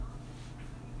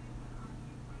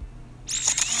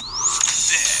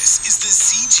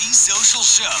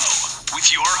show with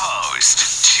your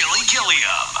host, Chili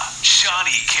Gilliam,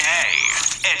 Shani K,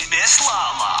 and Miss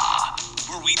Lala,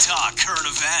 where we talk current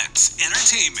events,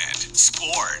 entertainment,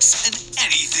 sports, and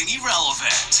anything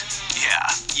irrelevant. Yeah,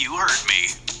 you heard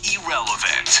me.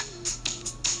 Irrelevant.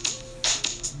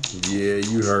 Yeah,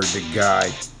 you heard the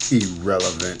guy,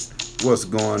 irrelevant. What's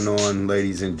going on,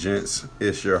 ladies and gents?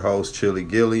 It's your host, Chili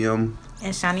Gilliam.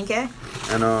 And Shani K.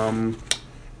 And,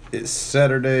 it's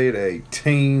Saturday the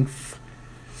 18th.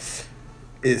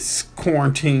 It's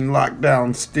quarantine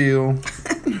lockdown still.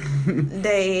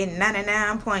 Day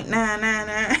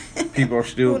 99.999. People are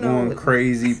still going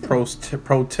crazy,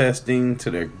 protesting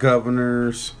to their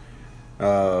governors,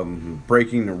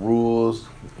 breaking the rules.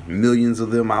 Millions of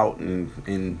them out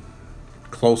in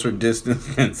closer distance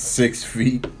than 6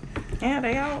 feet. Yeah,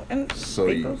 they out in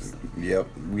people's. Yep,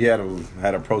 we had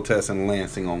a protest in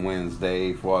Lansing on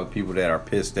Wednesday for all the people that are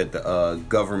pissed at the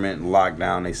government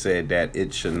lockdown. They said that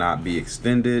it should not be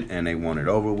extended and they want it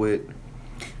over with.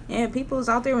 Yeah, people's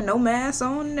out there with no masks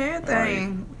on and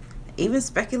everything. Right. Even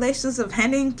speculations of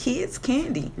handing kids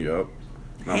candy. Yep.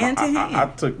 Hand to hand. I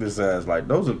took this as like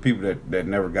those are people that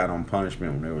never got on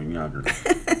punishment when they were younger.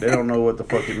 They don't know what the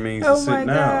fuck it means to sit down. Oh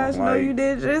my gosh, no, you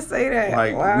did just say that.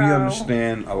 Like, wow. We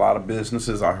understand a lot of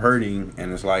businesses are hurting,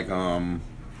 and it's like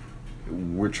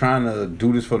we're trying to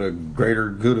do this for the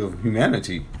greater good of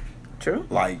humanity. True.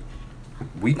 Like,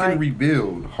 we can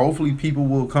rebuild. Hopefully people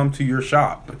will come to your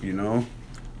shop, you know?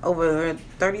 Over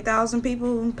 30,000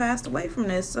 people passed away from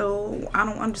this, so I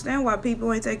don't understand why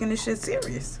people ain't taking this shit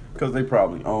serious. Because they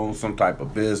probably own some type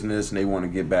of business and they want to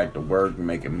get back to work and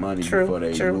making money before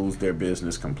they lose their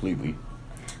business completely.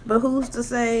 But who's to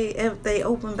say if they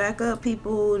open back up,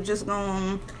 people just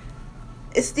gonna...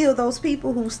 It's still those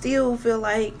people who still feel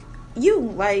like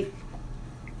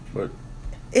But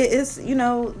it's,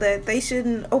 that they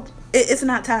shouldn't... It's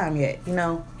not time yet,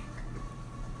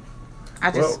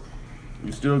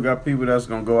 You still got people that's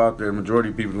going to go out there. Majority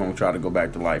of people are going to try to go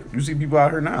back to life. You see people out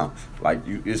here now.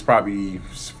 It's probably,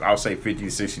 I'll say 50 to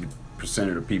 60%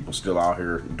 of the people still out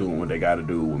here doing what they got to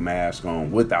do with mask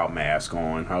on, without mask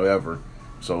on, however.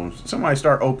 So somebody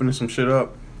start opening some shit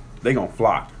up, they going to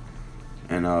flock.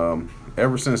 And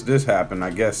ever since this happened,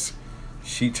 I guess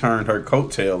she turned her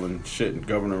coattail and shit.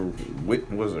 Governor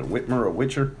Whitmer or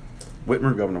Witcher?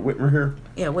 Governor Whitmer here?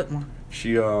 Yeah, Whitmer.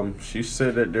 She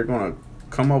said that they're going to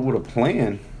come up with a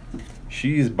plan.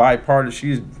 She is bipartisan.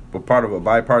 She's a part of a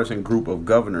bipartisan group of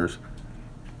governors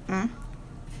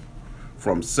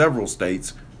from several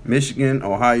states: Michigan,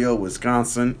 Ohio,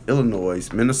 Wisconsin,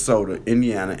 Illinois, Minnesota,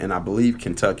 Indiana, and I believe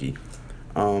Kentucky.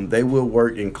 They will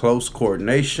work in close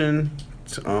coordination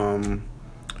to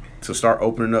start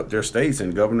opening up their states.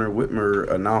 And Governor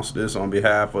Whitmer announced this on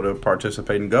behalf of the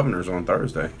participating governors on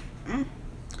Thursday.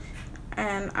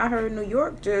 And I heard New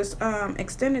York just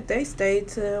extended their stay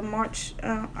to May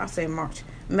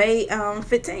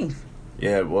 15th.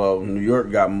 Yeah, well, New York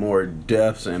got more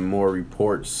deaths and more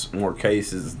reports, more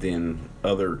cases than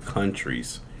other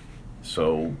countries.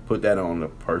 So put that on the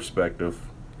perspective.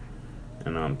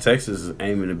 And Texas is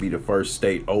aiming to be the first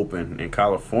state open. And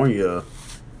California,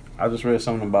 I just read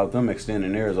something about them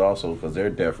extending theirs also because their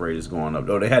death rate is going up.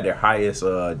 Though they had their highest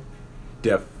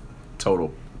death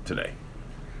total today.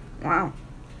 Wow.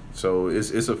 So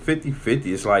it's a 50-50.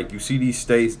 It's like you see these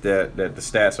states that the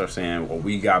stats are saying, well,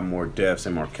 we got more deaths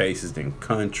and more cases than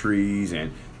countries,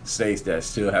 and states that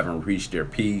still haven't reached their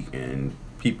peak, and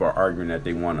people are arguing that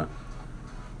they want to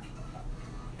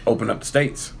open up the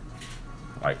states.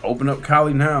 Like, open up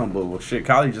Cali now, but well, shit,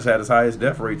 Cali just had its highest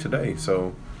death rate today,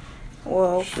 so...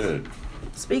 Well, shit.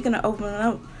 Speaking of opening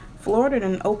up, Florida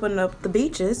done opened up the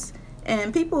beaches.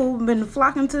 And people have been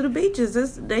flocking to the beaches.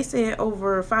 They said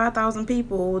over 5,000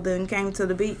 people then came to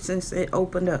the beach since it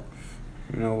opened up.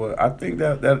 You know what? I think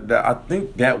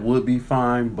that would be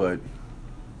fine, but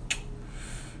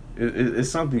it's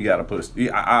something you got to put.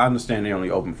 I understand they only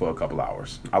open for a couple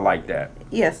hours. I like that.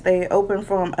 Yes, they open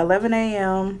from 11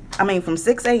 a.m. From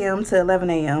 6 a.m. to 11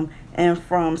 a.m. and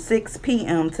from 6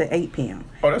 p.m. to 8 p.m.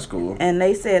 Oh, that's cool. And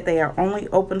they said they are only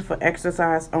open for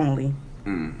exercise only.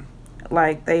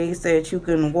 Like they said, you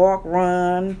can walk,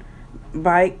 run,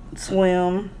 bike,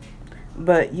 swim,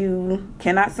 but you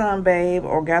cannot sunbathe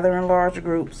or gather in large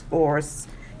groups or,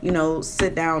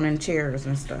 sit down in chairs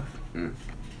and stuff.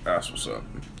 That's what's up.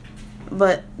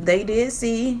 But they did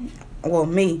see,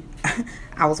 me,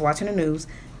 I was watching the news.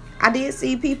 I did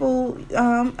see people,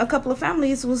 a couple of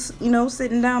families was,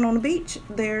 sitting down on the beach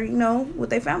there, with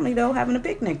their family, though, having a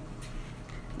picnic.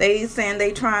 They saying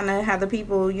they trying to have the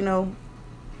people,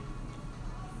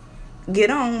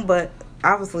 get on, but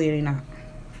obviously they not.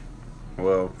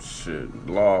 Well, shit.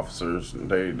 Law officers,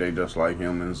 they just like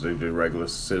humans. They regular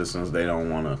citizens. They don't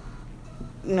want to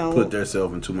put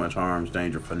themselves in too much harm's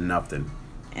danger for nothing.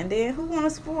 And then who want to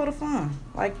spoil the fun?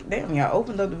 Like, damn, y'all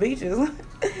opened up the beaches.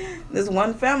 This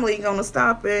one family gonna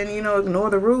stop and ignore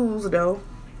the rules though.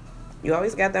 You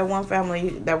always got that one family,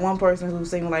 that one person who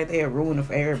seems like they're ruining it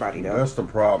for everybody though. That's the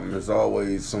problem. There's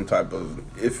always some type of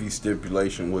iffy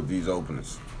stipulation with these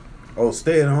openings. Oh,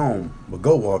 stay at home, but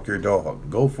go walk your dog.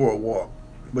 Go for a walk.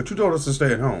 But you told us to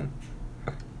stay at home.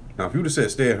 Now, if you would have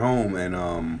said stay at home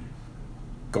and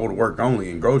go to work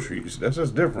only and groceries, that's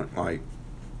just different. Like,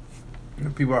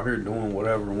 people out here doing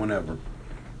whatever, whenever.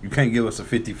 You can't give us a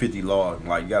 50-50 law.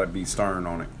 Like, you got to be stern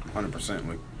on it,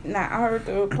 100%. Now, I heard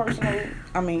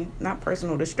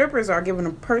the strippers are giving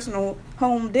them personal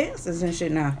home dances and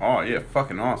shit now. Oh, yeah,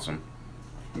 fucking awesome.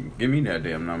 Give me that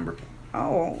damn number.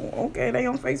 Oh, okay, they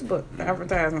on Facebook, the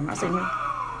advertisement. I seen him.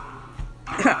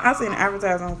 I seen the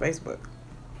advertisement on Facebook.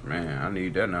 Man, I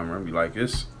need that number. I'll be like,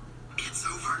 it's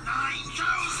over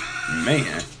 9,000.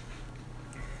 Man.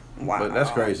 Wow. But that's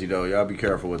crazy though. Y'all be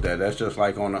careful with that. That's just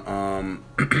like on the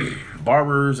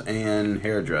barbers and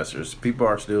hairdressers. People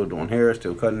are still doing hair,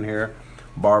 still cutting hair.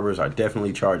 Barbers are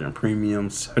definitely charging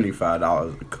premiums,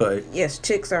 $75 a cut. Yes,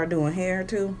 chicks are doing hair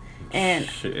too. And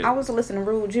Shit. I was listening to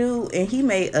Rude Jew, and he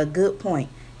made a good point.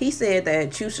 He said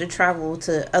that you should travel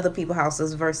to other people's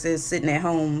houses versus sitting at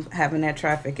home having that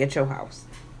traffic at your house.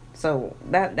 So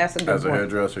that's a good point. As a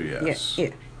hairdresser, yes. Yeah.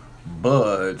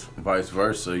 But vice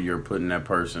versa, you're putting that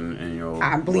person in your...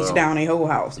 I bleach down a whole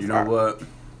house. You know what?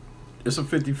 It's a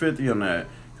 50-50 on that.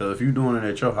 Because if you're doing it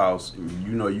at your house,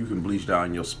 you can bleach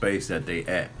down your space that they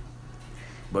at.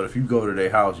 But if you go to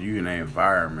their house, you in their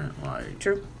environment. Like,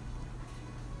 true.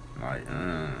 Like,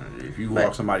 if you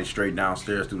walk somebody straight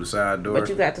downstairs through the side door... But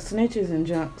you got the snitches and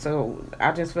junk, so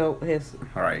I just felt his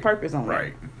purpose on that.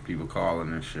 Right. People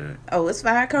calling and shit. Oh, it's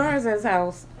 5 cars at his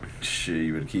house. Shit,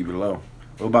 you better keep it low.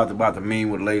 What about the meme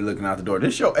with a lady looking out the door?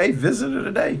 This your 8th visitor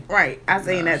today? Right. I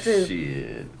seen that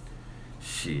too.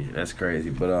 Shit, that's crazy.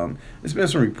 But there's been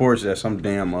some reports that some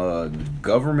damn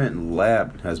government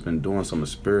lab has been doing some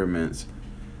experiments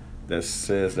that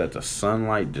says that the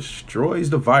sunlight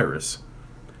destroys the virus.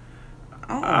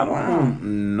 Oh, I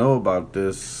don't know about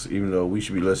this, even though we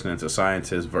should be listening to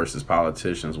scientists versus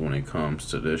politicians when it comes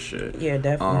to this shit. Yeah,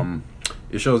 definitely.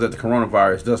 It shows that the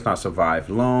coronavirus does not survive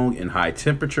long in high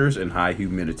temperatures and high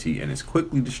humidity and is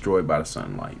quickly destroyed by the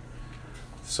sunlight.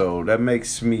 So that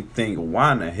makes me think,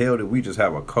 why in the hell did we just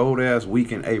have a cold-ass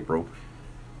week in April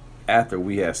after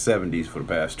we had 70s for the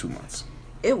past 2 months?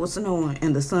 It was snowing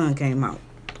and the sun came out.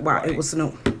 Wow, right. It was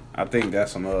snowing. I think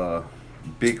that's some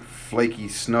big flaky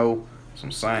snow,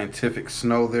 some scientific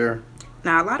snow there.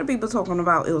 Now, a lot of people talking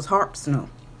about it was HARP snow.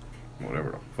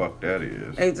 Whatever the fuck that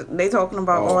is. They talking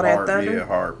about all that thunder. Yeah,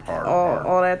 HARP.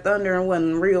 All that thunder and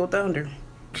wasn't real thunder.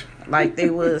 Like they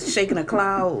was shaking the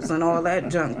clouds and all that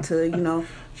junk to,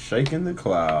 Shaking the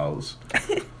clouds.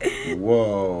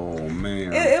 Whoa,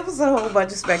 man. It was a whole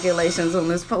bunch of speculations on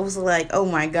this post. Like, oh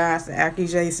my gosh, the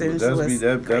accusations was crazy.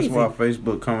 That's why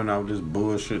Facebook coming out with this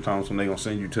bullshit talking something they gonna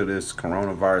send you to this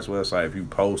coronavirus website if you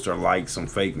post or like some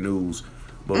fake news.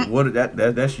 But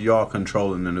that's y'all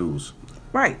controlling the news.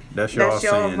 Right. That's y'all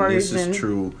saying version. This is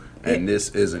true and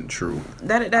this isn't true.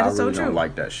 That is so true. I don't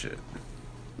like that shit.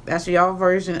 That's y'all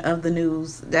version of the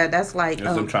news. That's like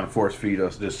them trying to force feed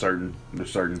us this certain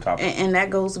topic. And that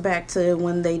goes back to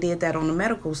when they did that on the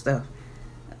medical stuff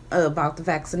about the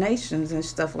vaccinations and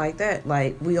stuff like that.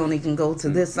 Like we only can go to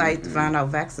this site to find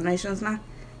out vaccinations now.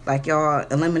 Like y'all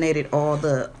eliminated all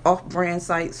the off-brand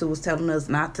sites who was telling us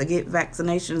not to get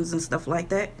vaccinations and stuff like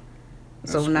that.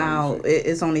 That's so now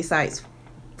it's only sites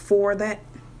for that.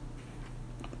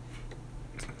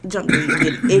 Junk you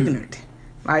get ignorant.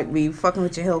 Like, be fucking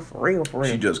with your health for real.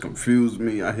 She just confused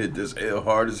me. I hit this L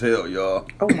hard as hell, y'all.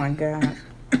 Oh, my God.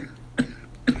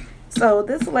 So,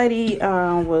 this lady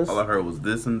was... All I heard was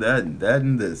this and that and that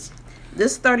and this.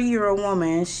 This 30-year-old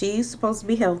woman, she's supposed to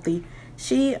be healthy.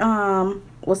 She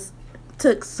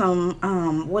took some,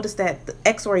 the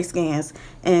x-ray scans.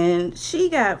 And she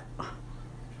got...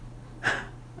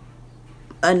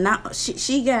 I mean,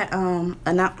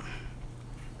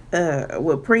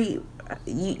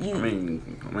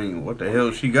 what the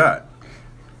hell she got?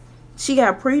 She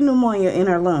got pre-pneumonia in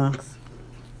her lungs.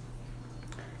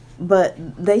 But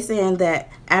they saying that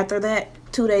after that,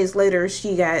 2 days later,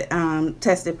 she got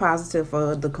tested positive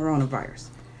for the coronavirus.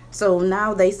 So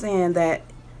now they saying that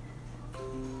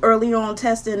early on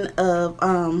testing of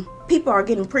people are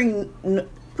getting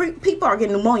people are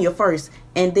getting pneumonia first,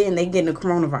 and then they getting the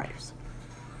coronavirus.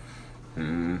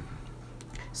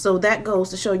 So that goes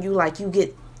to show you, like, you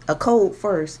get a code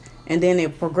first, and then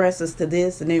it progresses to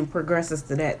this, and then progresses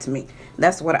to that. To me,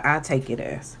 that's what I take it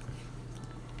as.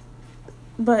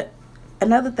 But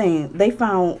another thing, they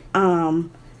found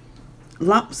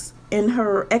lumps in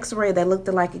her X-ray that looked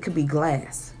like it could be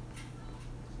glass.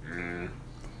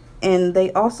 And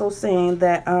they also saying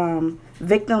that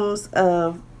victims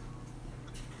of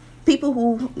people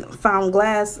who found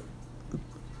glass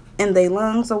in their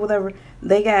lungs or whatever,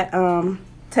 they got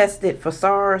tested for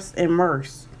SARS and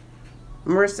MERS.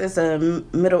 MERS is a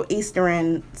Middle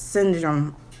Eastern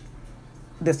syndrome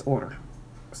disorder,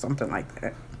 something like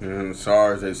that. And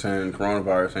SARS, they saying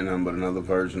coronavirus ain't nothing but another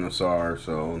version of SARS,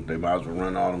 so they might as well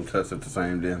run all them tests at the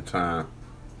same damn time.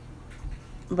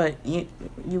 But you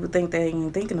would think they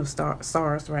ain't thinking of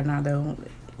SARS right now, though.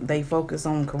 They focus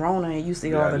on corona, and you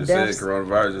see all the I just deaths. said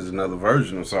coronavirus is another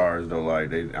version of SARS, though.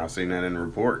 Like, I seen that in the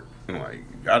report. I'm like,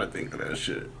 you gotta think of that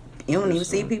shit. You don't even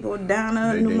see people dying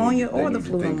of pneumonia or the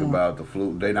flu. They think about the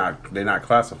flu. They not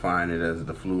classifying it as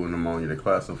the flu and pneumonia. They're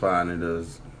classifying it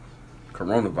as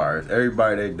coronavirus.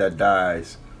 Everybody that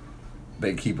dies,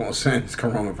 they keep on saying it's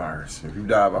coronavirus. If you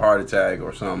die of a heart attack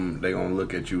or something, they gonna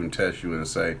look at you and test you and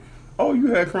say, "Oh, you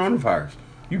had coronavirus.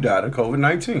 You died of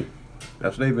COVID-19."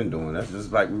 That's what they've been doing. That's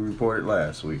just like we reported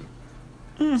last week.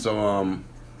 So,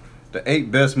 the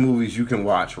 8 best movies you can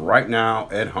watch right now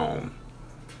at home.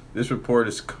 This report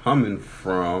is coming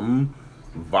from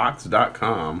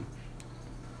Vox.com.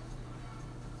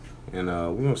 And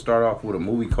we're going to start off with a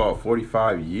movie called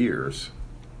 45 Years.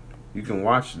 You can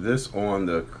watch this on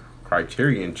the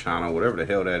Criterion channel, whatever the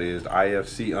hell that is, the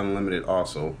IFC Unlimited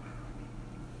also.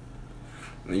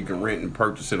 And you can rent and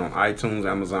purchase it on iTunes,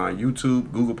 Amazon,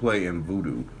 YouTube, Google Play, and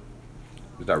Vudu.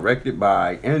 It's directed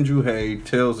by Andrew Hay,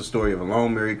 tells the story of a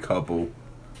long married couple,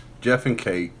 Jeff and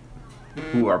Kate,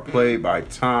 who are played by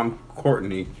Tom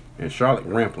Courtenay and Charlotte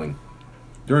Rampling.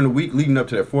 During the week leading up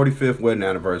to their 45th wedding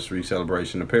anniversary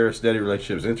celebration, the pair's steady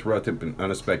relationship is interrupted and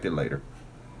unexpected later.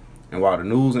 And while the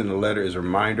news in the letter is a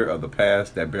reminder of the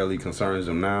past that barely concerns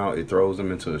them now, it throws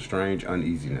them into a strange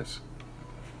uneasiness.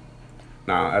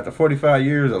 Now, after 45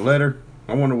 years, a letter,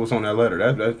 I wonder what's on that letter.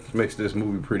 That makes this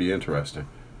movie pretty interesting.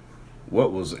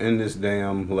 What was in this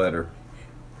damn letter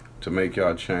to make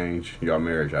y'all change your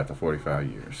marriage after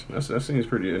 45 years? That seems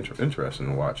pretty interesting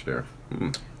to watch there.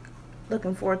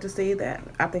 Looking forward to see that.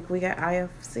 I think we got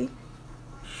IFC.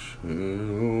 Or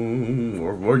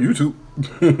YouTube.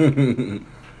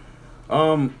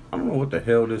 I don't know what the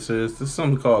hell this is. This is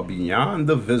something called Beyond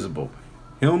the Visible.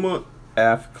 Hilma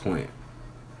F. Clint.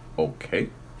 Okay.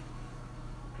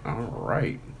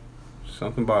 Alright.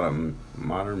 Something about a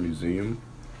modern museum.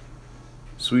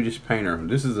 Swedish painter.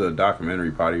 This is a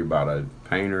documentary probably about a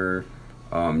painter.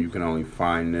 You can only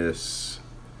find this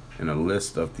in a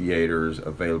list of theaters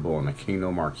available on the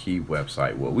Kingdom Archive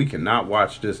website. Well, we cannot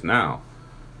watch this now.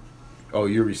 Oh,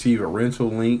 you receive a rental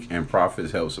link and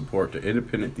profits help support the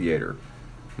independent theater.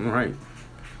 Alright.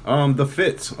 The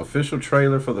Fits. Official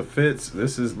trailer for The Fits.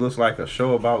 This looks like a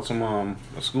show about a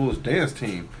school's dance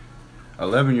team.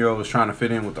 11-year-olds trying to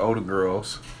fit in with the older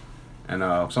girls. And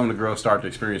some of the girls start to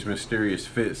experience mysterious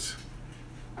fits.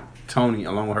 Tony,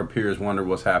 along with her peers, wonder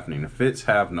what's happening. The fits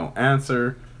have no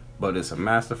answer, but it's a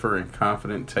masterful and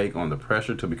confident take on the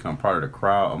pressure to become part of the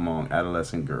crowd among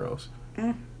adolescent girls.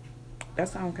 That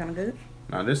sounds kind of good.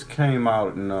 Now, this came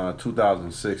out in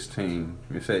 2016.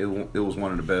 They say it was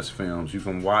one of the best films. You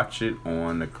can watch it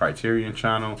on the Criterion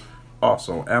channel,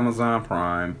 also Amazon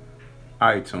Prime,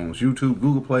 iTunes, YouTube,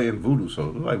 Google Play, and Vudu. So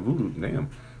it looks like Vudu, damn.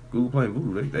 Google Play and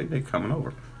Vudu, they coming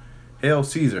over. Hail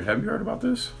Caesar. Have you heard about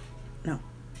this? No.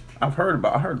 I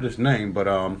heard this name, but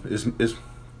it's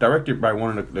directed by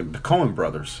one of the Coen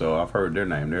brothers, so I've heard their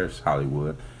name. There's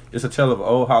Hollywood. It's a tale of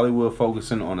old Hollywood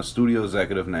focusing on a studio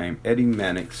executive named Eddie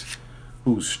Mannix,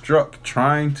 who's stuck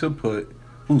trying to put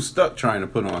on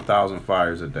 1,000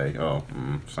 fires a day.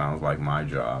 Sounds like my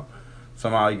job.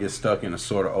 Somehow he gets stuck in a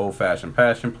sort of old-fashioned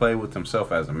passion play with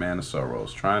himself as a man of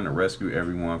sorrows, trying to rescue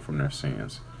everyone from their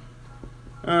sins.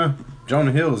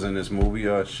 Jonah Hill is in this movie.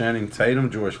 Channing Tatum,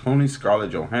 George Clooney,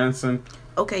 Scarlett Johansson.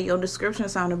 Okay, your description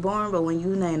sounded boring, but when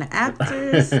you name the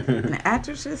actors and the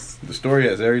actresses. The story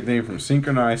has everything from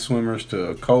synchronized swimmers to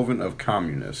a coven of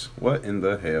communists. What in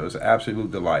the hell? It's an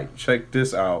absolute delight. Check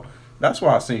this out. That's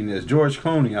why I seen this. George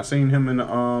Clooney. I seen him in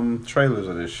the trailers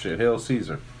of this shit. Hail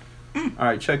Caesar.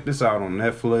 Alright, check this out on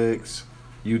Netflix,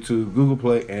 YouTube, Google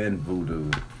Play, and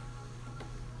Vudu.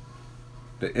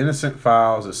 The Innocent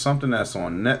Files is something that's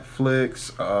on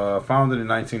Netflix, founded in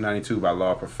 1992 by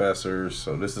law professors.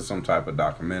 So this is some type of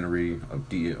documentary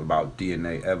about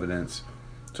DNA evidence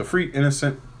to free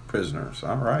innocent prisoners.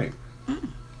 All right.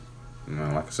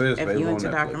 Like I said, it's If available you on into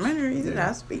Netflix. documentaries, Yeah.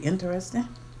 that's be interesting.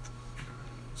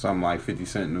 Something like 50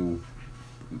 Cent new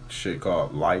shit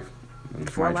called Life.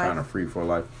 Somebody trying to free for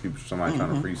life. Somebody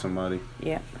trying to free somebody.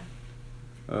 Yeah.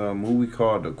 A movie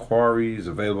called The Quarry is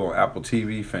available on Apple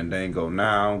TV, Fandango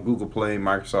Now, Google Play,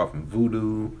 Microsoft, and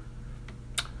Vudu.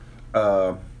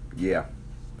 Yeah.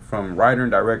 From writer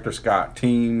and director Scott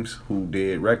Teems, who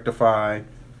did Rectify,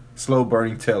 slow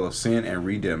burning tale of sin and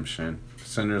redemption,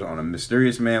 centers on a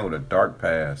mysterious man with a dark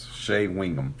past, Shea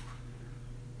Wingham.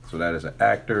 So that is an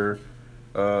actor.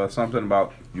 Something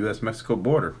about U.S.-Mexico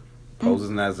border.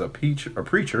 Poses as a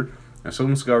preacher, and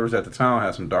soon discovers that the town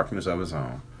has some darkness of its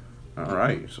own. All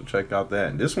right, so check out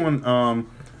that. This one,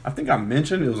 I think I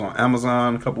mentioned it was on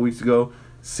Amazon a couple weeks ago.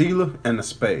 Seela and the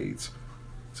Spades.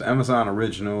 It's an Amazon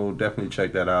original. Definitely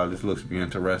check that out. This looks to be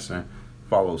interesting.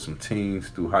 Follow some teens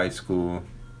through high school.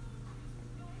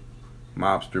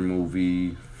 Mobster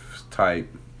movie type.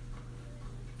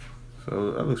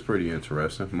 So that looks pretty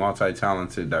interesting.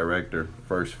 Multi-talented director.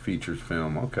 First features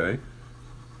film. Okay.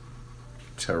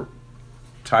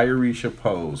 Tyresha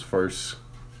Poe's first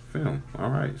film.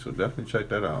 All right, so definitely check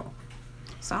that out.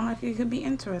 Sound like it could be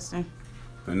interesting.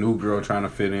 A new girl trying to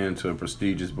fit into a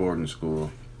prestigious boarding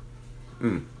school.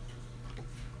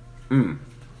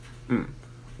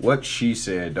 What She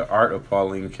Said, The Art of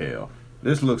Pauline Kael.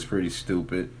 This looks pretty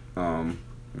stupid.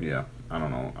 Yeah, I don't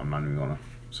know. I'm not even gonna.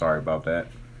 Sorry about that.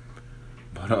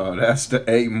 But that's the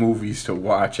 8 movies to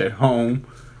watch at home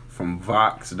from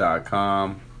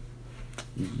Vox.com.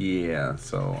 Yeah,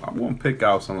 so I'm going to pick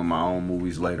out some of my own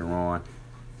movies later on.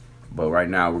 But right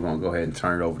now, we're going to go ahead and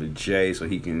turn it over to Jay so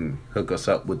he can hook us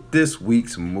up with this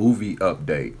week's movie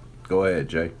update. Go ahead,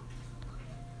 Jay.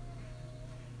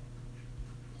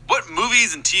 What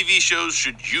movies and TV shows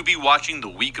should you be watching the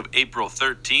week of April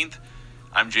 13th?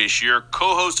 I'm Jay Shear,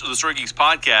 co-host of the Story Geeks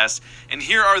podcast, and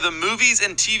here are the movies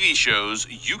and TV shows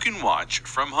you can watch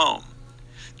from home.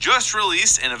 Just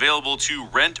released and available to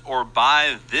rent or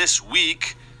buy this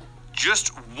week, just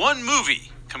one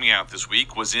movie coming out this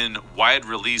week was in wide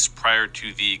release prior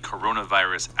to the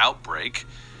coronavirus outbreak,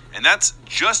 and that's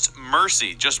Just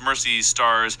Mercy. Just Mercy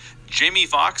stars Jamie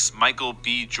Foxx, Michael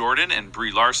B. Jordan, and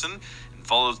Brie Larson, and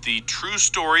follows the true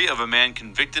story of a man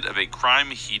convicted of a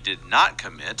crime he did not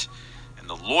commit, and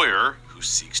the lawyer who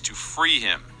seeks to free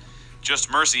him. Just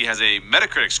Mercy has a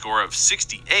Metacritic score of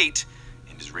 68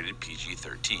 and is rated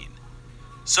PG-13.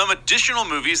 Some additional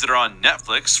movies that are on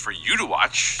Netflix for you to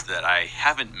watch that I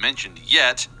haven't mentioned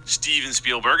yet: Steven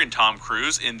Spielberg and Tom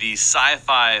Cruise in the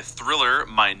sci-fi thriller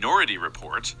Minority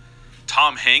Report,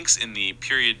 Tom Hanks in the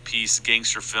period piece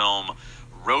gangster film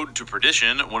Road to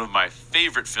Perdition, one of my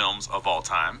favorite films of all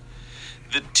time,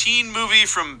 the teen movie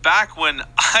from back when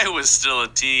I was still a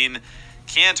teen,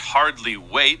 Can't Hardly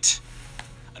Wait,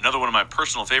 another one of my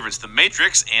personal favorites, The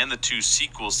Matrix, and the 2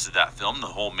 sequels to that film. The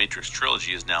whole Matrix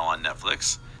trilogy is now on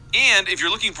Netflix. And if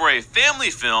you're looking for a family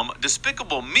film,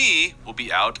 Despicable Me will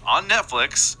be out on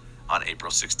Netflix on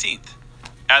April 16th.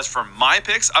 As for my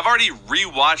picks, I've already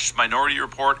rewatched Minority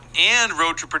Report and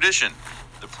Road to Perdition.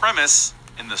 The premise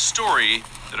and the story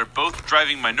that are both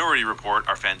driving Minority Report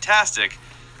are fantastic,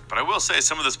 but I will say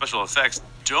some of the special effects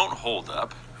don't hold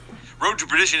up. Road to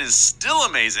Perdition is still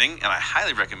amazing, and I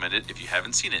highly recommend it if you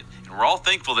haven't seen it. And we're all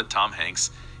thankful that Tom Hanks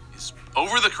is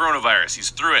over the coronavirus. He's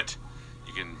through it.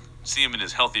 You can see him in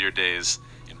his healthier days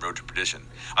in Road to Perdition.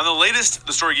 On the latest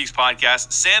The Story Geeks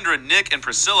podcast, Sandra, Nick, and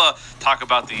Priscilla talk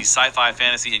about the sci-fi,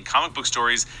 fantasy, and comic book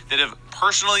stories that have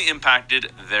personally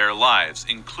impacted their lives,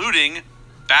 including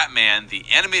Batman, the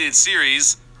animated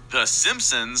series, The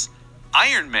Simpsons,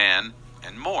 Iron Man,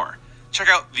 and more. Check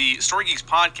out the Story Geeks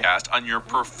podcast on your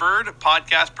preferred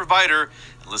podcast provider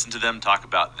and listen to them talk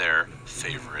about their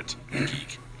favorite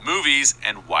geek movies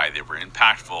and why they were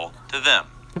impactful to them.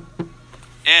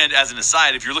 And as an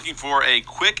aside, if you're looking for a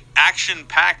quick,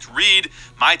 action-packed read,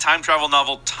 my time travel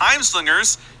novel Time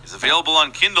Slingers is available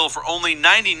on Kindle for only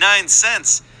 99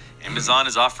 cents. Amazon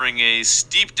is offering a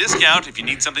steep discount. If you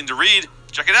need something to read,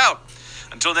 check it out.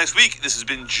 Until next week, this has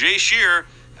been Jay Shear,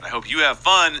 and I hope you have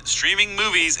fun streaming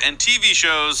movies and TV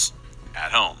shows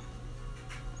at home.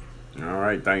 All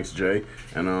right, thanks, Jay.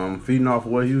 And feeding off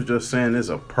what he was just saying, is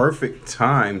a perfect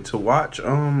time to watch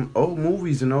old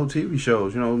movies and old TV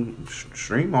shows. You know,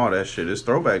 stream all that shit. It's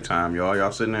throwback time, y'all.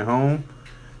 Y'all sitting at home.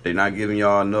 They not giving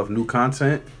y'all enough new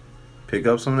content. Pick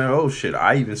up some of that old shit.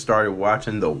 I even started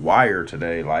watching The Wire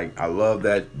today. Like, I love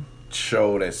that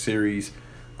show, that series.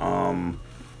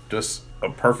 Just a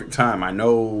perfect time. I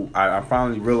know I'm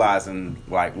finally realizing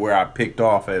like where I picked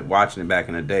off at watching it back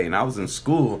in the day. And I was in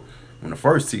school when the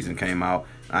first season came out.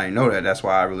 I didn't know that. That's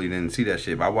why I really didn't see that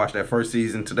shit. But I watched that first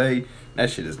season today. That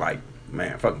shit is like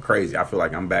man, fucking crazy. I feel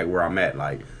like I'm back where I'm at,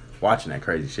 like watching that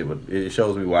crazy shit. But it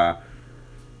shows me why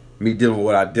me dealing with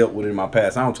what I dealt with in my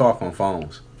past. I don't talk on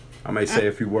phones. I may say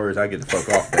a few words. I get the fuck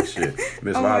off that shit.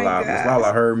 Miss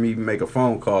Lala heard me make a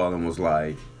phone call and was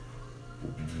like,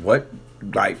 "What?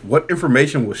 Like, what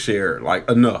information was shared? Like,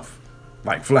 enough."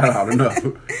 Like, flat out enough.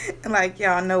 Like,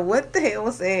 y'all know what the hell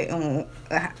was said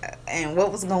and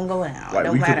what was gonna go down.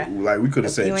 Like, we could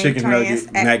have said chicken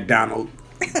nugget, McDonald's,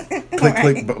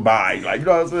 click, bye. Like, you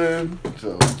know what I'm saying?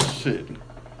 So, shit.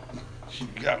 She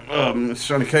got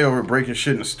Shani K over breaking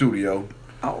shit in the studio.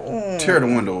 Oh. Tear the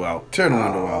window out.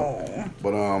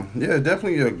 But, yeah,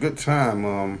 definitely a good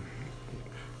time.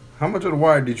 How much of The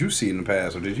Wire did you see in the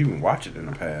past, or did you even watch it in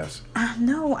the past?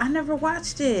 No, I never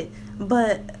watched it,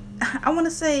 but I want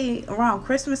to say around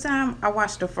Christmas time, I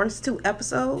watched the first 2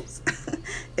 episodes,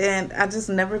 and I just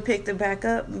never picked it back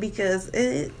up because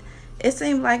it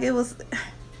seemed like it was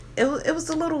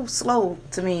a little slow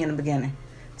to me in the beginning,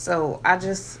 so I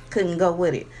just couldn't go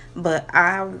with it. But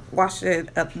I watched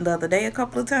it the other day a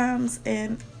couple of times,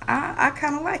 and I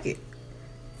kind of like it.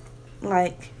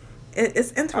 Like,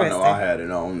 it's interesting. I know I had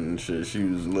it on and shit. She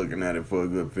was looking at it for a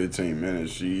good 15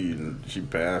 minutes. She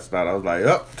passed out. I was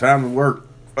like, time to work.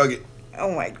 Fuck it.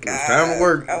 Oh my god. It's time to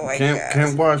work. Oh my god.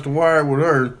 Can't watch The Wire with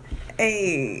her.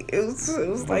 Hey, it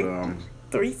was like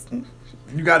 3.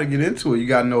 You got to get into it. You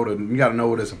got to know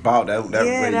what it's about. That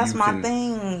yeah, way that's my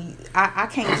thing. I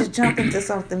can't just jump into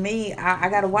something. I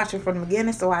got to watch it from the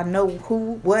beginning so I know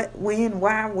who, what, when,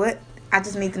 why, what. I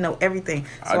just need to know everything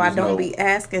so I don't be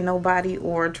asking nobody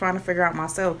or trying to figure out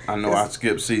myself. I know I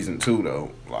skipped season 2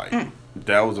 though. Like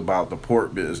that was about the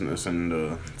pork business and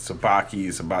the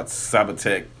Sabakis, about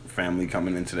Sabatek family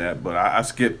coming into that. But I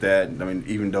skipped that. I mean,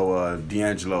 even though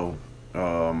D'Angelo,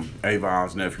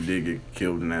 Avon's nephew, did get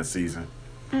killed in that season.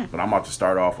 But I'm about to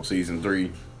start off with season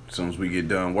 3 as soon as we get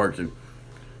done working.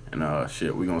 And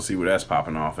shit, we're gonna see where that's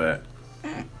popping off at.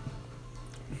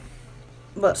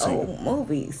 But old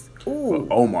movies. Ooh.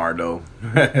 But Omar though.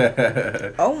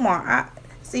 Omar, I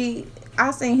seen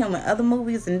him in other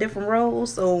movies in different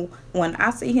roles, so when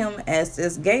I see him as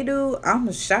this gay dude, I'm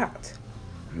shocked.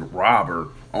 Robert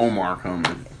Omar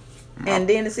coming. And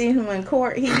then to see him in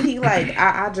court, he like,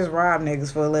 I just rob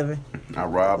niggas for a living.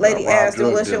 Lady asked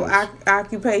him, what's your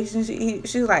occupation?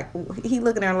 She was like, he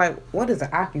looking at her like, what is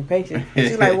an occupation?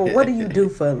 She's like, well, what do you do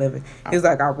for a living? He's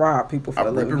like, I rob people for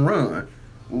a living. I rip and run.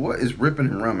 What is ripping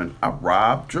and running? I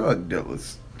rob drug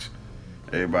dealers.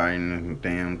 Everybody in the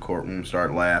damn courtroom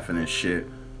start laughing and shit.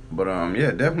 But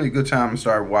yeah, definitely a good time to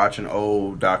start watching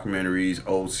old documentaries,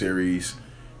 old series,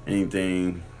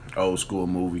 anything, old school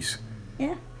movies.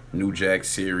 Yeah. New Jack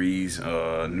series,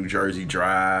 New Jersey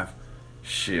Drive.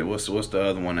 Shit, what's the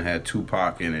other one that had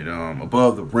Tupac in it?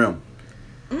 Above the Rim.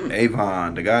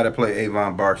 Avon, the guy that played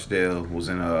Avon Barksdale was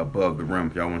in Above the Rim.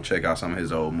 If y'all want to check out some of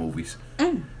his old movies.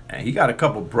 And he got a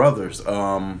couple brothers.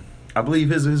 I believe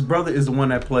his brother is the one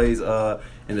that plays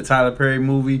in the Tyler Perry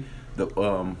movie.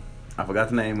 I forgot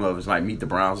the name of it. It's like Meet the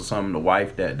Browns or something. The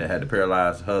wife that had the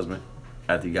paralyzed husband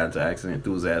after he got into an accident,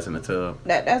 threw his ass in the tub.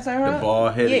 That's her. The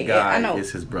bald-headed guy I know.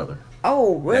 is his brother.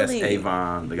 Oh, really? That's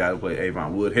Avon, the guy who played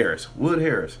Avon, Wood Harris.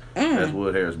 That's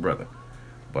Wood Harris' brother.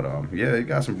 But yeah, he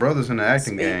got some brothers in the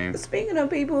acting game. Speaking of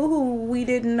people who we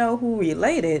didn't know who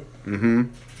related,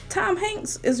 Tom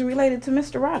Hanks is related to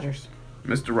Mr. Rogers.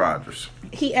 Mr. Rogers.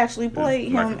 He actually played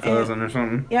him. Like a cousin or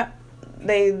something? Yep.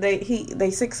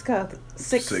 They 6 cousins.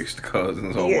 6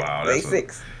 cousins. Oh yeah, wow, that's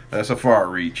 6. That's a far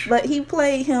reach. But he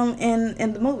played him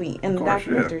in the movie, in the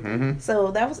documentary. Yeah.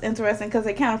 So that was interesting because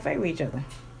they kind of favor each other.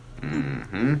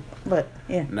 But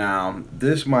yeah. Now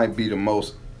this might be the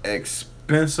most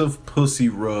expensive pussy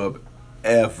rub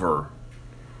ever.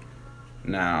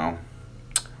 Now,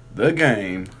 The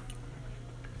Game.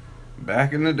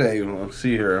 Back in the day, let's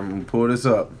see here. I'm gonna pull this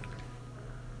up.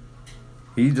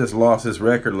 He just lost his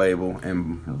record label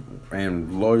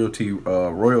and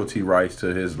royalty rights to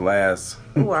his last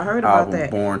I heard about album, that.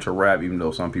 Born to Rap, even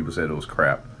though some people said it was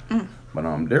crap.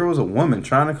 But there was a woman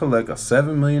trying to collect a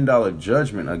 $7 million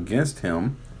judgment against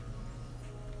him,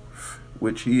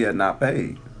 which he had not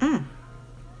paid.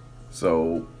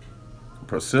 So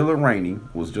Priscilla Rainey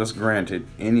was just granted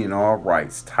any and all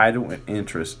rights, title, and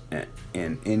interest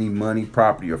in any money,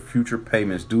 property, or future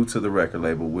payments due to the record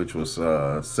label, which was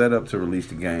set up to release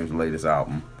The Game's latest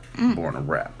album, Born to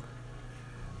Rap.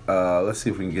 Let's see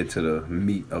if we can get to the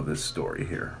meat of this story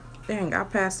here. Dang, I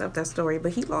passed up that story,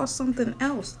 but he lost something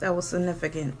else that was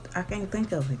significant. I can't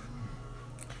think of it.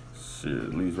 Shit,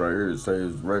 at least right here it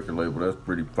says record label. That's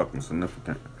pretty fucking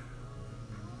significant.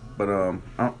 But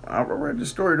I read the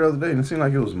story the other day and it seemed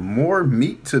like it was more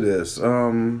meat to this.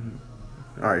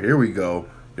 All right, here we go.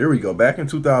 Here we go. Back in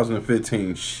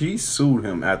 2015, she sued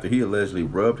him after he allegedly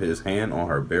rubbed his hand on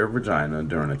her bare vagina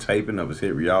during a taping of his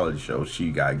hit reality show,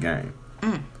 She Got Game.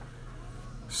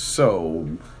 So,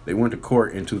 they went to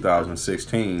court in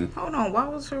 2016. Hold on, why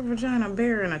was her vagina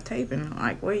bare in a taping?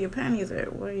 Like, where your panties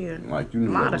at? Where your Like, you knew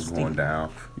modesty? what was going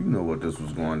down. You know what this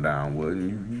was going down with.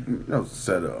 And you know,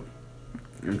 set up.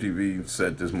 MTV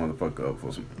set this motherfucker up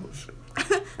for some bullshit.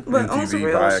 But on some MTV,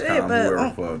 real Viacom, shit, but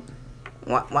whoever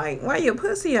fuck. why your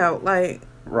pussy out? Like,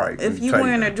 Right. if you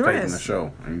wearing a dress. Taping the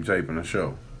show. And you taping the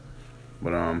show.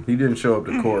 But he didn't show up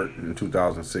to court in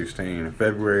 2016. In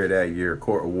February of that year,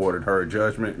 court awarded her a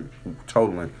judgment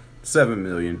totaling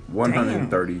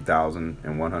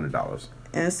 $7,130,100.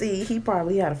 And see, he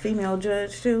probably had a female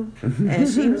judge too, and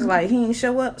she was like, he ain't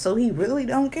show up, so he really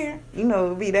don't care. You know,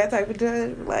 it'd be that type of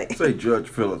judge. Like, Say Judge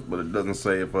Phillips, but it doesn't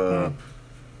say if what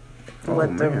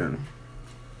the-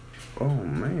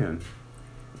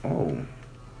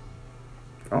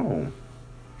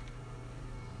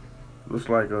 looks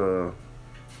like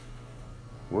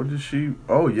what did she?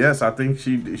 Oh yes, I think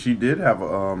she did have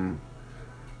a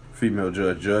female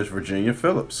judge, Judge Virginia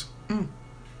Phillips.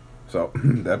 So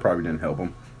that probably didn't help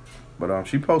him. But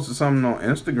she posted something on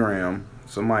Instagram.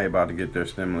 Somebody about to get their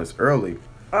stimulus early.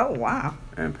 oh wow,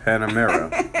 And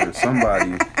Panamera. And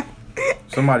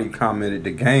somebody commented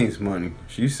the game's money.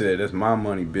 She said, "That's my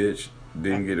money, bitch.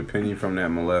 Didn't get a penny from that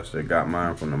molester. Got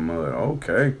mine from the mud."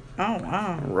 Okay. oh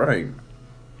wow. All right.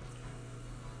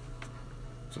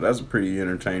 So that's a pretty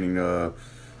entertaining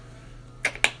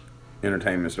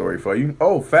entertainment story for you.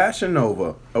 Oh, Fashion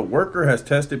Nova. A worker has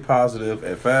tested positive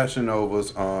at Fashion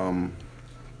Nova's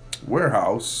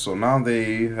warehouse. So now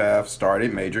they have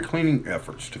started major cleaning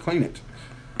efforts to clean it.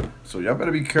 So y'all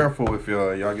better be careful if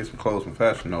y'all get some clothes from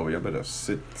Fashion Nova. Y'all better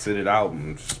sit it out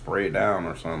and spray it down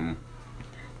or something.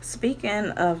 Speaking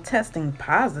of testing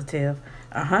positive,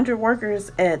 100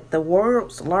 workers at the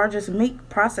world's largest meat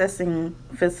processing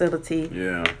facility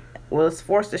Yeah. was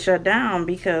forced to shut down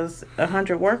because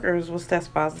 100 workers was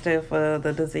test positive for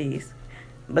the disease.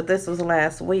 But this was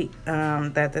last week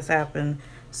that this happened.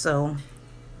 So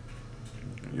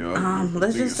Yeah.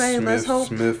 let's just say, let's hope.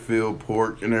 Smithfield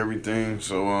pork and everything.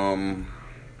 So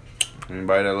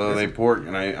anybody that love their pork,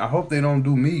 and I hope they don't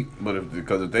do meat. But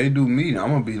because if they do meat, I'm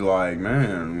gonna be like,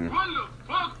 man.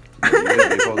 Yeah,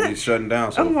 they supposed to be shutting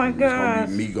down. So Oh my it's gonna gosh.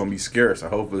 be meat gonna be scarce. I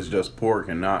hope it's just pork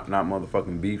and not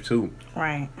motherfucking beef too.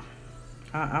 Right.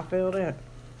 I feel that.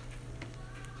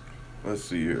 Let's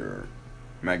see here.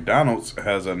 McDonald's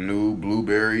has a new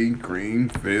blueberry cream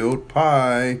filled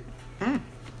pie.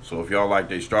 So if y'all like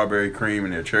their strawberry cream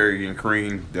and their cherry and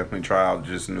cream, definitely try out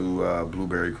this new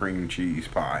blueberry cream cheese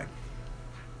pie.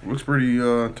 Looks pretty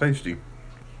tasty.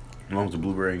 As long as the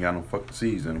blueberry ain't got no fucking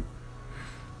seeds in them.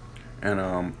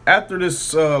 And after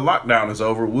this lockdown is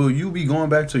over, will you be going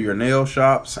back to your nail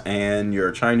shops and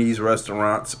your Chinese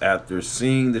restaurants after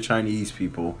seeing the Chinese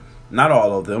people, not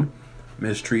all of them,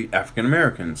 mistreat African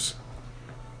Americans?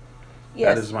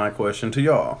 Yes. That is my question to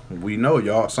y'all. We know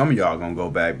y'all, some of y'all gonna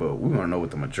go back, but we wanna know what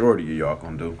the majority of y'all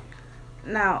gonna do.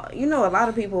 Now, you know, a lot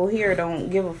of people here don't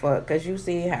give a fuck because you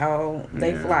see how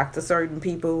they Yeah. flock to certain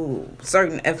people,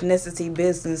 certain ethnicity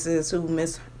businesses who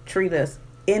mistreat us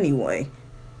anyway.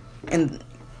 And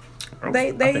they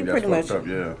I think that's pretty much, fucked up,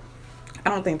 yeah. I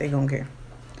don't think they gonna care.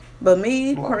 But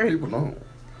A lot of people don't.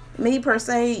 me per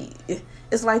se,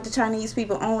 it's like the Chinese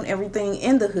people own everything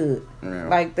in the hood, Yeah.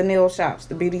 like the nail shops,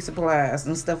 the beauty supplies,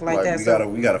 and stuff like that.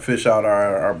 we gotta fish out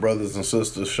our brothers and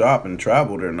sisters shop and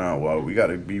travel there now. Well, we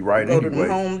gotta be right go to anyway.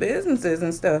 the home businesses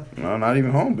and stuff. No, not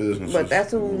even home businesses. But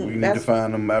that's who- we need to that's-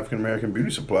 find them African American beauty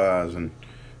supplies and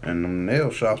them nail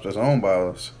shops that's owned by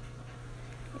us.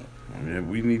 Yeah,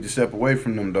 we need to step away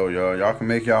from them though, y'all. Y'all can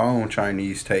make your own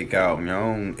Chinese takeout and your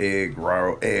own egg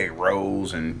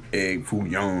rolls and egg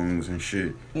fouillons and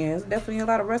shit. Yeah, there's definitely a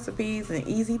lot of recipes and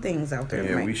easy things out there. to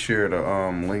Yeah, make. we shared a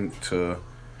link to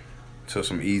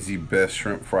some easy best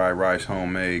shrimp fried rice,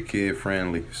 homemade, kid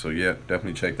friendly. So yeah,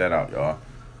 definitely check that out, y'all.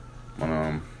 But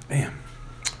damn.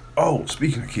 Oh,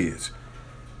 speaking of kids,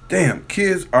 damn,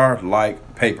 kids are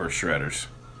like paper shredders.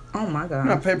 Oh my god. You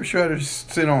know, paper shredders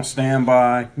sit on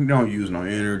standby. You don't use no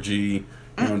energy.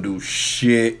 You don't do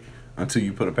shit until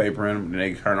you put a paper in them, and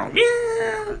they turn on.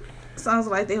 Yeah. Sounds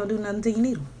like they don't do nothing till you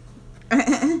need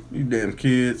them. You damn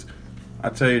kids. I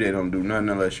tell you, they don't do nothing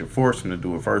unless you force them to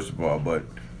do it, first of all. But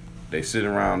they sit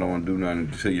around, don't do nothing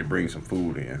until you bring some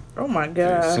food in. Oh my And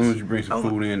god. as soon as you bring some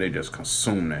food in, they just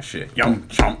consume that shit. Yum,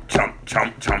 chomp, chomp,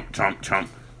 chomp, chomp, chomp, chomp.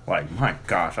 Like, my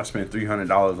gosh, I spent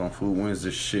 $300 on food. When's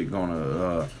this shit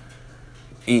gonna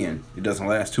end? It doesn't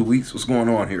last 2 weeks. What's going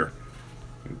on here?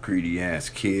 You greedy ass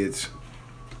kids.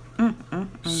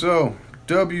 So,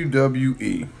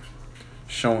 WWE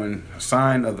showing a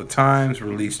sign of the times,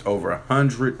 released over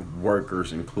 100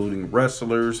 workers, including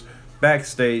wrestlers,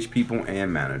 backstage people,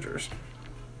 and managers.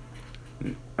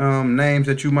 Names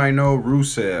that you might know: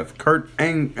 Rusev, Kurt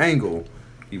Angle.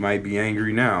 He might be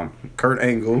angry now. Kurt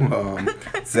Angle,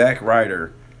 Zack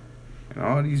Ryder. And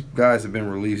all these guys have been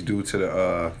released due to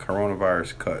the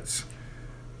coronavirus cuts.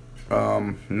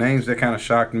 Names that kind of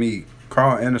shocked me: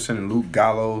 Carl Anderson and Luke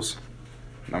Gallows.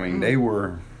 I mean, they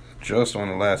were just on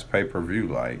the last pay-per-view.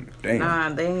 Like, damn. Nah,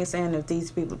 they ain't saying if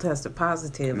these people tested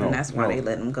positive, and that's why they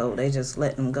let them go. They just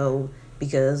let them go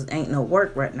because ain't no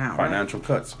work right now. Financial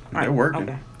cuts. They're working.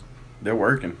 Okay. They're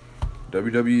working.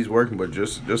 WWE's working, but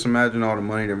just imagine all the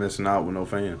money they're missing out with no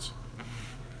fans.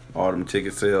 All them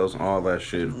ticket sales, all that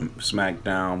shit.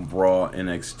 SmackDown, Raw,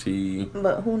 NXT.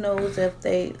 But who knows if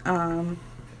they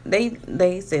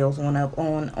sales went up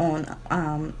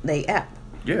on they app.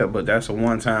 Yeah, but that's a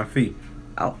one-time fee.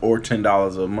 Oh. Or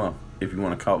 $10 a month, if you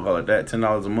want to call it that.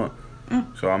 $10 a month.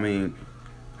 So, I mean,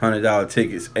 $100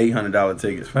 tickets, $800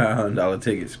 tickets, $500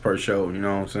 tickets per show. You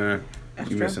know what I'm saying?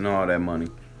 You're missing all that money.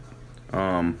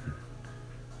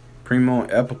 Primo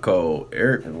Epico,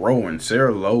 Eric Rowan,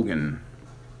 Sarah Logan.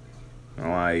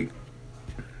 Like,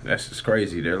 that's just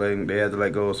crazy. They had to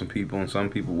let go of some people, and some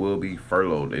people will be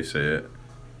furloughed, they said.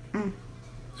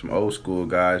 Some old school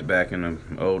guys back in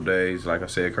the old days, like I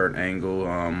said, Kurt Angle,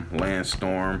 Lance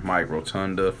Storm, Mike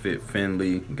Rotunda, Fit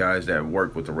Finley, guys that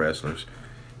work with the wrestlers,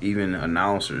 even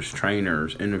announcers,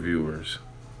 trainers, interviewers.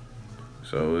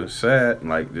 So it's sad,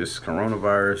 like this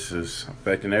coronavirus is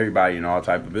affecting everybody in all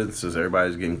type of businesses.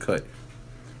 Everybody's getting cut.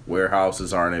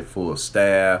 Warehouses aren't at full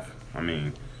staff. I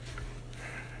mean,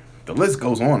 the list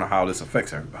goes on how this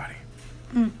affects everybody.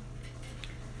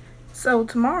 So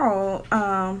tomorrow,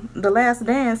 The Last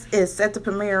Dance is set to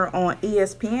premiere on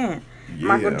ESPN. Yeah.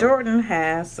 Michael Jordan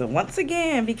has once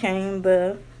again became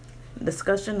the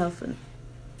discussion of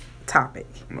topic.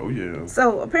 Oh yeah.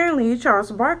 So apparently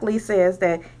Charles Barkley says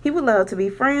that he would love to be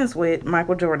friends with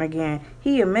Michael Jordan again.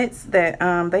 He admits that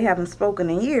they haven't spoken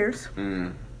in years.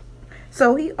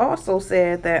 So he also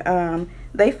said that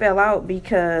they fell out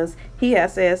because he had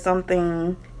said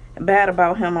something bad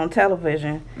about him on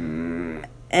television.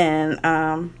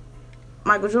 And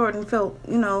Michael Jordan felt,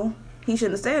 he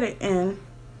shouldn't have said it, and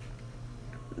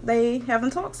they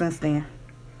haven't talked since then.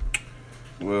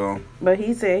 Well, but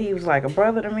he said he was like a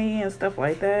brother to me and stuff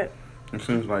like that. It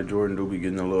seems like Jordan do be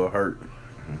getting a little hurt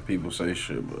when people say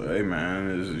shit, but hey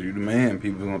man, you the man.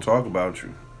 People gonna talk about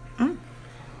you.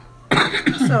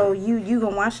 So you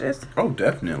gonna watch this? Oh,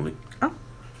 definitely. Oh,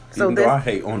 so even though I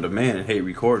hate on demand and hate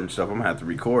recording stuff, I'm gonna have to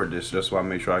record this just so I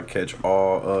make sure I catch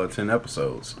all 10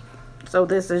 episodes. So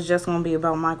this is just gonna be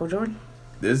about Michael Jordan?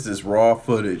 This is raw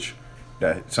footage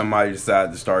that somebody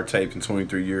decided to start taping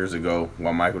 23 years ago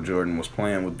while Michael Jordan was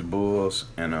playing with the Bulls,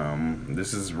 and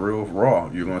this is real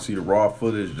raw. You're gonna see the raw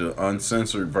footage, the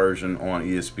uncensored version on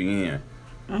ESPN,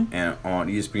 and on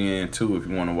ESPN2 if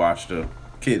you want to watch the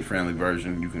kid-friendly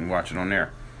version, you can watch it on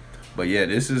there. But yeah,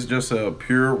 this is just a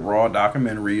pure raw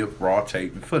documentary of raw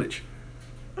tape and footage.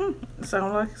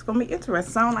 Sounds like it's gonna be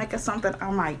interesting. Sounds like it's something I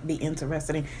might be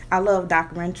interested in. I love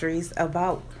documentaries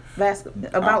about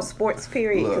sports,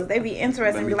 period, because they be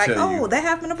interesting. Be like, that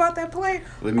happened about that player.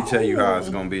 Let me tell you how it's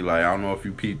gonna be like. I don't know if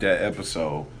you peeped that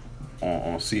episode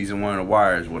on season 1 of The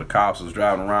Wires where the cops was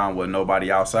driving around with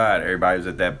nobody outside. Everybody was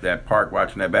at that park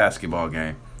watching that basketball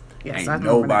game. Yes, ain't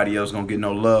nobody else gonna get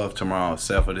no love tomorrow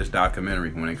except for this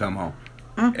documentary when they come home.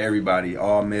 Everybody,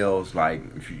 all males, like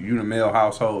if you in a male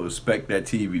household, expect that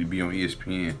TV to be on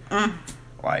ESPN.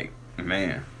 Like,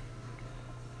 man,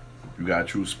 if you got a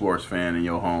true sports fan in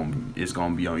your home, it's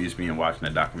gonna be on ESPN watching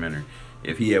that documentary.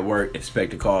 If he at work,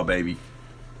 expect a call, baby.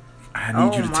 I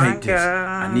need you to tape this.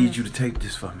 I need you to tape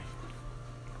this for me.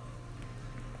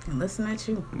 And listen at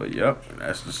you. But yep,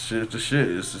 that's the shit.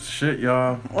 It's the shit,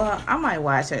 y'all. Well, I might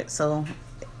watch it, so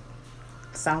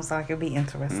sounds like it'd be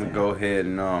interesting. I'm gonna go ahead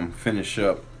and finish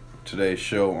up today's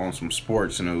show on some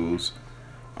sports news.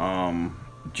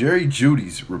 Jerry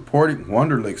Judy's reported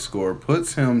Wonderlic score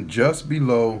puts him just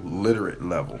below literate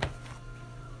level.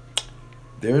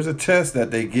 There's a test that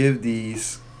they give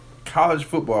these college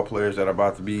football players that are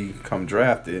about to become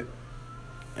drafted,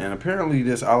 and apparently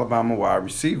this Alabama wide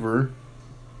receiver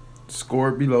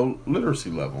scored below literacy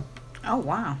level. Oh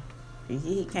wow,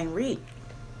 he can't read.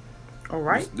 All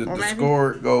right, the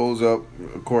score goes up,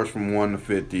 of course, from 1 to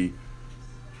 50.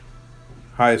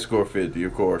 Highest score 50,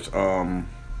 of course.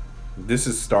 This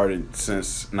has started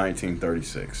since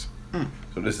 1936,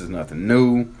 so this is nothing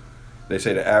new. They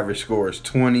say the average score is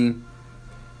 20.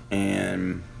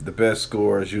 And the best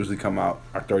scores usually come out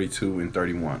are 32 and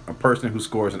 31. A person who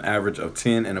scores an average of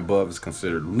 10 and above is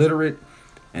considered literate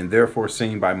and therefore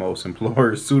seen by most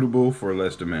employers suitable for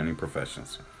less demanding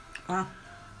professions. Wow.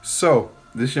 So,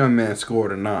 this young man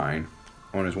scored a 9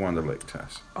 on his Wonderlic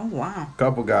test. Oh, wow. A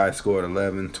couple guys scored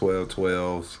 11, 12,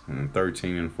 12s, and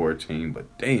 13 and 14,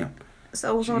 but damn.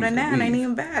 So the 9 ain't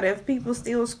even bad if people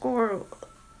still score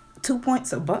 2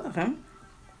 points above him.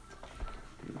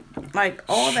 Like,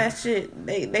 all that shit,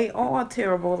 they all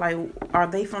terrible. Like, are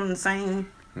they from the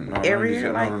same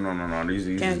area? No.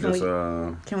 These just,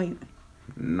 can we...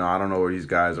 No, I don't know where these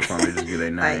guys are from. They just get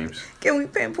their names. Like, can we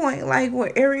pinpoint, like,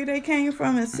 what area they came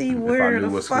from and see where if I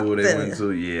knew what school they went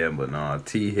to, yeah, but no.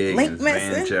 T. Higgins,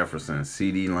 Van Jefferson,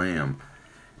 C.D. Lamb.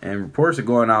 And reports are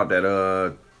going out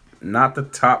that, not the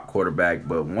top quarterback,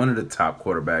 but one of the top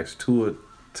quarterbacks, Tua.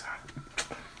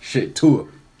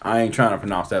 I ain't trying to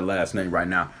pronounce that last name right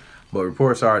now. But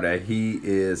reports are that he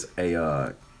is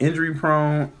a injury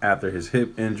prone after his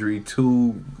hip injury,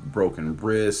 2 broken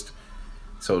wrists.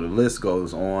 So the list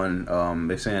goes on.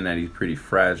 They're saying that he's pretty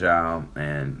fragile.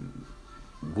 And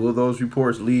will those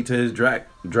reports lead to his draft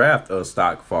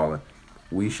stock falling?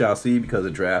 We shall see, because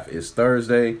the draft is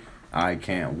Thursday. I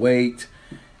can't wait.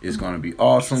 It's going to be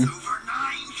awesome.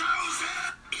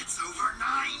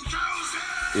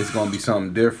 It's going to be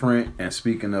something different. And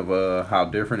speaking of how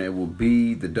different it will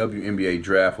be, the WNBA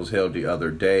draft was held the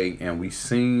other day, and we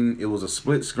seen it was a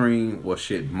split screen. Well,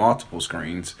 multiple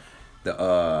screens.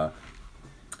 The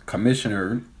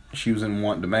commissioner, she was in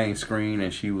the main screen,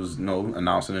 and she was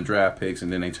announcing the draft picks,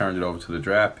 and then they turned it over to the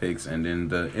draft picks, and then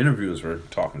the interviewers were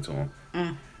talking to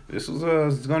them. This was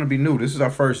it's going to be new. This is our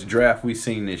first draft we've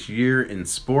seen this year in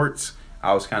sports.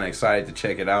 I was kind of excited to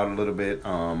check it out a little bit.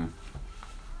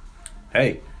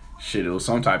 Hey, it was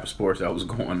some type of sports that was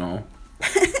going on.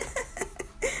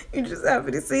 You're just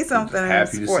happy to see something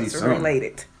sports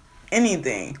related.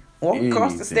 Anything. Walk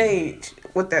across the stage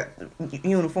with that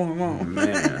uniform on.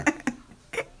 Man.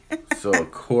 So,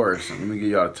 of course, let me give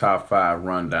y'all a top 5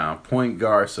 rundown. Point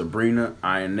guard Sabrina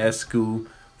Ionescu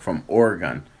from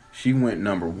Oregon. She went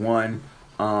number 1.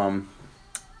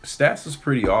 Stats is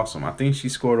pretty awesome. I think she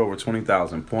scored over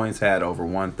 20,000 points, had over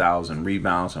 1,000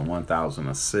 rebounds and 1,000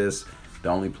 assists. The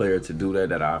only player to do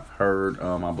that I've heard,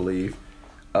 I believe.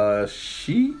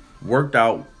 She worked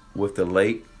out with the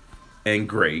late and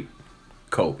great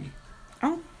Kobe.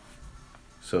 Oh.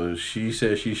 So she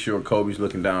says she's sure Kobe's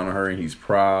looking down on her and he's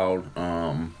proud.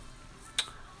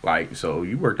 So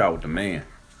you worked out with the man.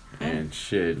 And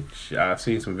I've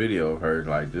seen some video of her.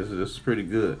 Like, this is pretty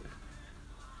good.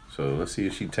 So let's see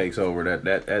if she takes over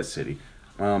that city.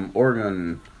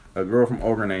 Oregon, a girl from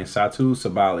Oregon named Satu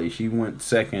Sabali. She went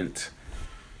second,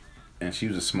 and she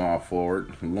was a small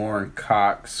forward. Lauren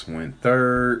Cox went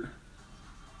third.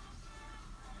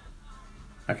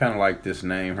 I kind of like this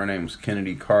name. Her name was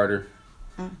Kennedy Carter.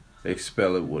 They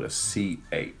spell it with a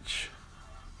CH.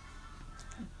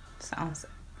 Sounds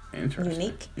interesting.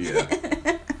 Unique.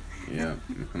 Yeah. Yeah.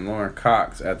 And Lauren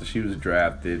Cox, after she was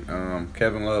drafted,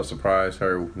 Kevin Love surprised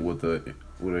her with an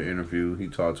interview. He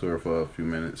talked to her for a few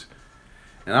minutes.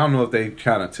 And I don't know if they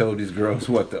kind of tell these girls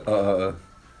what to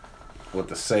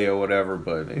say or whatever,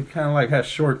 but they kind of like had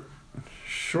short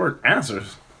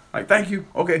answers. Like, thank you.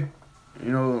 Okay.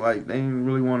 Like, they didn't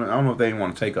really want to, I don't know if they didn't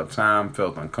want to take up time,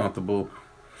 felt uncomfortable.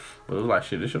 But it was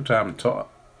like, it's your time to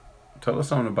talk. Tell us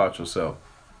something about yourself.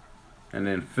 And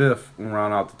then 5th, we'll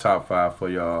round out the top 5 for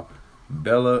y'all.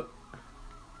 Bella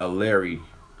Aleri.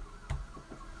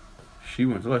 She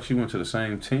went to the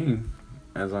same team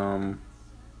as Lauren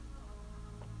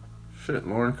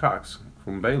Cox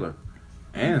from Baylor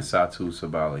and Satu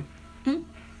Sabali.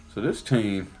 So this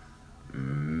team,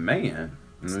 man,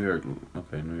 New York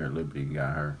Liberty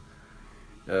got her.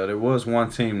 There was one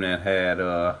team that had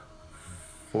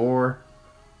 4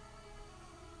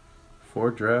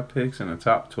 draft picks in the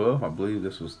top 12. I believe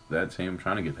this was that team. I'm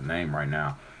trying to get the name right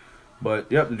now.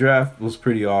 But, yep, the draft was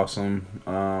pretty awesome.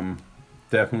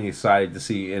 Definitely excited to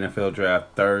see NFL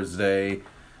draft Thursday.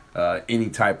 Any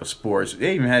type of sports.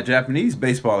 They even had Japanese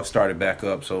baseball started back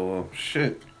up. So,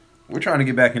 we're trying to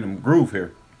get back in the groove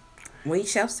here. We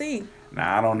shall see.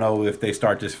 Now, I don't know if they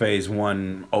start this phase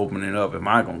 1 opening up. Am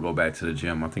I going to go back to the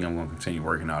gym? I think I'm going to continue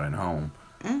working out at home.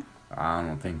 I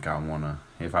don't think I want to.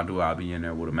 If I do, I'll be in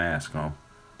there with a mask on.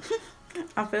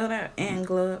 I feel that. And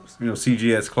gloves.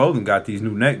 CGS Clothing got these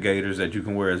new neck gaiters that you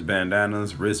can wear as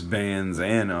bandanas, wristbands,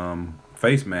 and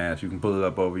face masks. You can pull it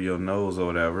up over your nose or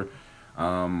whatever.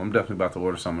 I'm definitely about to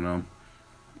order some of them.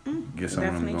 Get some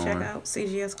definitely of them going. Check out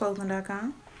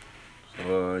cgsclothing.com.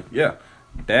 So, yeah.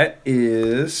 That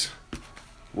is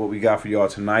what we got for y'all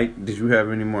tonight. Did you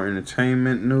have any more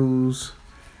entertainment news?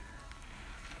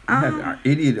 We had our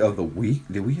idiot of the week.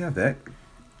 Did we have that?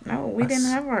 No, we didn't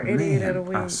have our idiot of the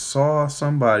week. I saw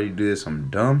somebody did some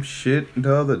dumb shit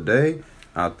the other day.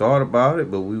 I thought about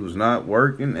it, but we was not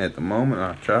working at the moment.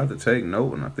 I tried to take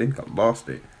note, and I think I lost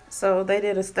it. So they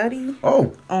did a study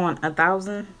on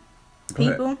 1,000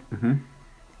 people. Mm-hmm.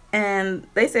 And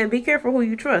they said, be careful who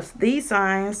you trust. These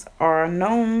signs are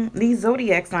known, these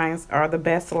zodiac signs are the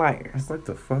best liars. What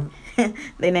the fuck?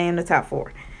 They named the top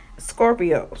 4.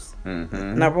 Scorpios,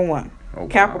 number 1. Oh,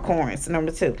 Capricorns,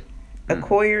 number 2.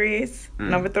 Aquarius,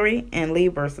 number 3. And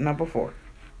Libras, number 4.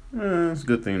 It's a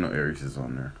good thing no Aries is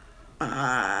on there.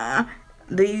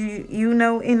 Do you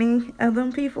know any of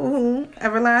them people who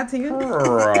ever lied to you?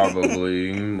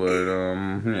 Probably, but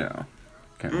yeah.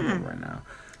 Can't remember right now.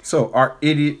 So, our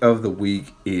idiot of the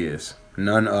week is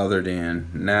none other than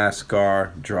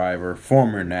NASCAR driver,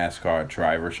 former NASCAR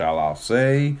driver, shall I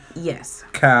say? Yes.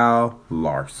 Kyle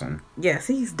Larson. Yes,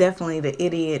 he's definitely the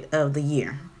idiot of the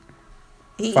year.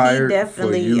 He Fired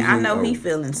definitely, for I know using he a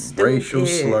feeling stupid. racial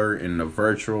slur in the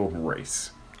virtual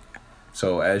race.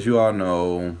 So, as you all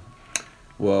know,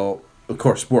 well, of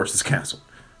course, sports is canceled.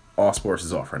 All sports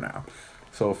is off right now.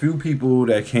 So a few people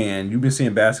that can, you've been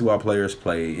seeing basketball players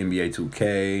play NBA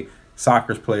 2K,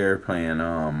 soccer player playing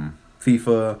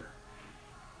FIFA.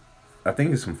 I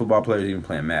think it's some football players even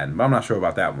playing Madden, but I'm not sure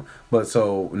about that one. But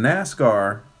so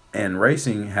NASCAR and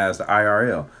racing has the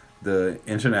IRL, the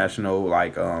international I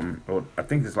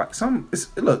think it's like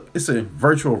it's a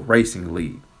virtual racing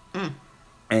league.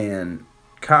 And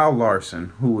Kyle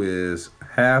Larson, who is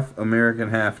half American,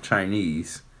 half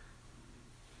Chinese,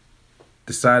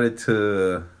 decided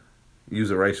to use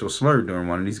a racial slur during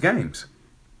one of these games.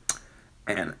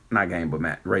 And not game,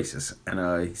 but races.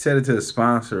 And he said it to his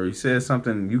sponsor. He said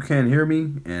something, "You can't hear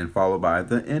me," and followed by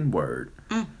the N-word.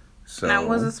 So now,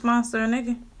 was the sponsor a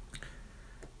nigga?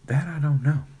 That I don't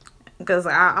know. Because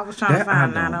I was trying to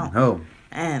find that out. No.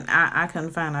 And I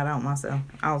couldn't find that out myself.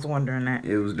 I was wondering that.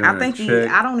 It was during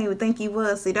I don't even think he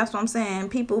was. See, that's what I'm saying.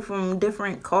 People from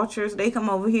different cultures, they come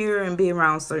over here and be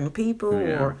around certain people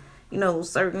or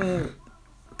certain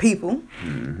people,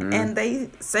 and they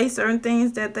say certain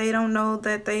things that they don't know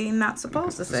that they not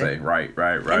supposed to say. Right.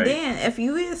 And then if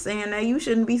you is saying that, you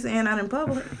shouldn't be saying that in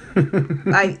public.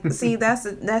 See,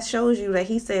 that shows you that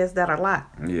he says that a lot.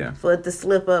 Yeah. For it to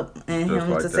slip up and just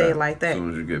him to say it like that. As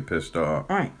soon as you get pissed off.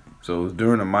 Right. So it was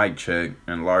during a mic check,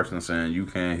 and Larson saying, "You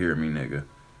can't hear me, nigga."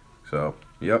 So,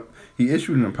 yep. He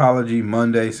issued an apology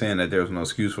Monday saying that there was no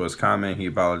excuse for his comment. He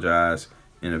apologized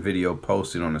in a video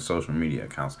posted on his social media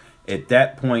accounts. At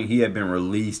that point, he had been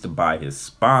released by his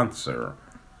sponsor,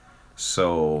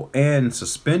 and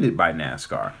suspended by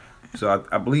NASCAR. So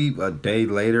I believe a day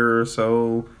later or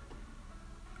so,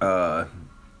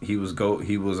 he was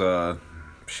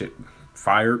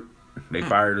fired. They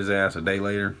fired his ass a day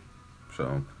later.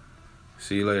 So,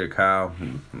 see you later, Kyle.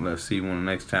 Let's see when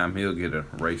the next time he'll get a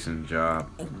racing job.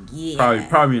 Yeah.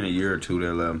 Probably in a year or two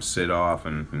they'll let him sit off,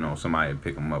 and somebody will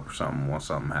pick him up or something once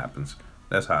something happens.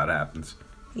 That's how it happens.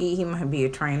 He might be a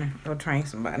trainer. Go train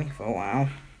somebody for a while.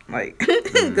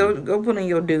 Go put in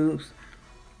your dues.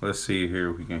 Let's see here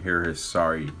if we can hear his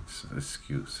sorry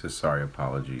excuse, his sorry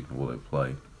apology. Will it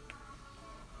play?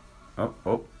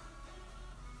 Oh.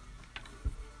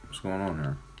 What's going on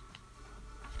here?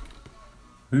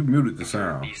 Who muted the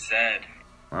sound? Be said.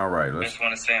 All right, I just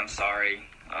want to say I'm sorry.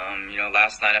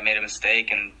 Last night I made a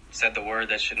mistake and said the word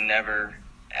that should never,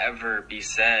 ever be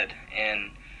said.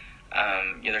 And,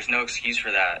 there's no excuse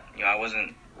for that. I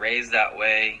wasn't raised that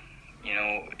way.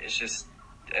 It's just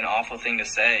an awful thing to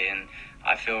say. And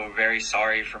I feel very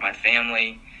sorry for my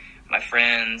family, my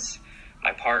friends,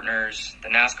 my partners, the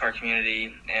NASCAR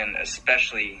community, and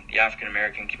especially the African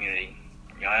American community.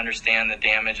 I understand the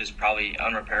damage is probably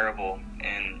unrepairable,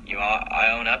 and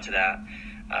I own up to that.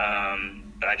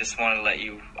 But I just wanted to let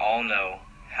you all know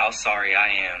how sorry I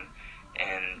am,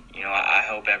 and I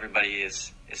hope everybody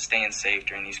is staying safe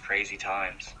during these crazy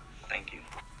times. Thank you.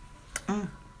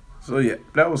 So yeah,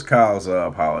 that was Kyle's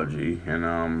apology,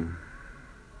 and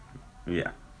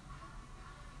yeah.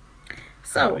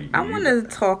 So I want to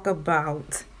talk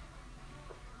about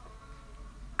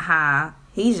how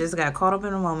he just got caught up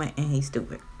in a moment and he's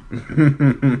stupid.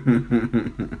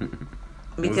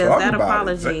 Because that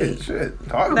apology,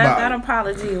 that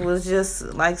apology was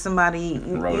just like somebody,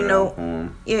 who's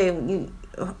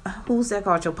that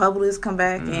called? Your publicist come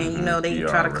back and they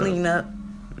try to clean up.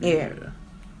 Yeah.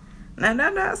 Now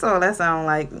that's all that sound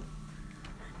like.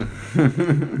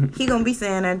 He gonna be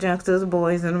saying that junk to his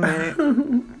boys in a minute.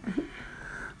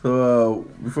 So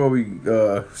before we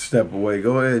step away,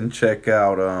 go ahead and check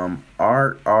out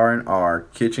R&R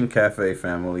Kitchen Cafe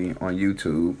Family on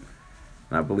YouTube.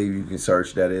 And I believe you can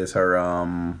search. That is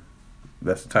her.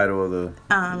 That's the title of the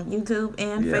YouTube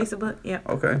and Facebook. Yep.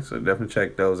 Okay, so definitely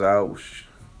check those out.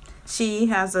 She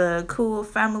has a cool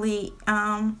family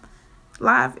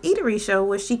live eatery show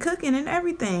where she cooking and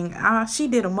everything. She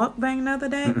did a mukbang the other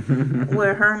day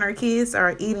where her and her kids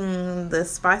are eating the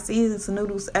spiciest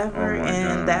noodles ever,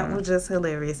 and that was just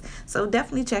hilarious. So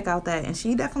definitely check out that, and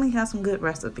she definitely has some good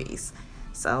recipes.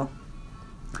 So,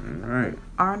 all right,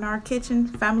 R&R Kitchen,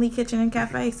 Family Kitchen and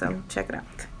Cafe. So check it out.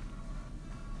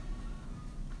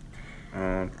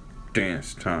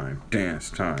 Dance time.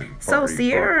 So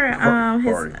Sierra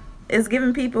is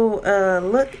giving people a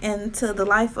look into the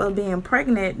life of being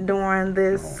pregnant during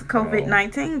this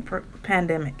COVID-19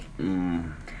 pandemic.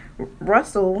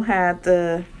 Russell had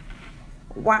to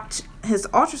watch his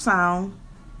ultrasound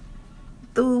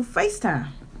through FaceTime.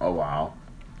 Oh, wow.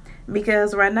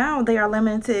 Because right now they are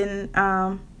limiting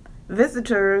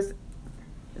visitors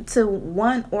to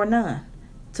one or none,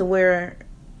 to where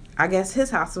I guess his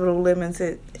hospital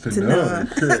limited to none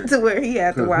to where he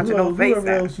had to watch it on FaceTime. Whoever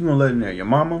else you gonna let in there? Your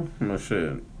mama? No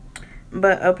shit.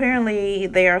 But apparently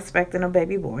they are expecting a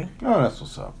baby boy. Oh, that's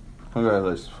what's up.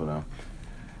 Congratulations for them.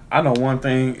 I know one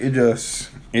thing. It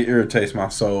irritates my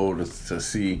soul to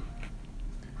see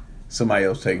somebody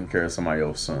else taking care of somebody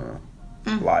else's son.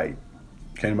 Like,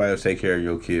 can anybody else take care of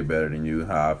your kid better than you?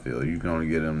 How I feel. You can only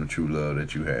give them the true love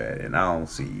that you had. And I don't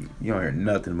see, you don't hear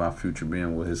nothing about Future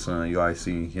being with his son. You always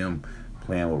see him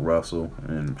playing with Russell.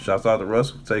 And shouts out to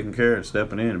Russell for taking care and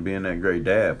stepping in and being that great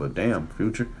dad. But damn,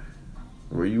 Future,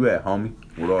 where you at, homie?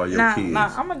 With all your kids? Nah,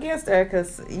 I'm against that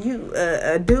because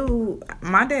a dude,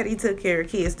 my daddy took care of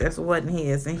kids that wasn't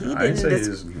his, and he didn't.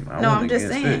 I'm just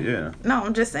saying. No,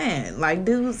 I'm just saying. Like,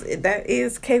 dudes that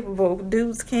is capable,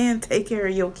 dudes can take care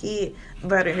of your kid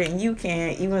better than you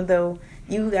can, even though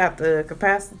you got the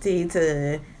capacity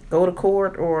to go to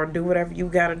court or do whatever you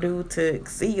got to do to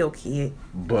see your kid.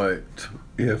 But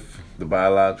if the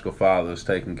biological father is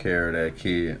taking care of that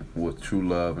kid with true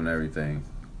love and everything,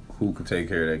 who can take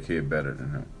care of that kid better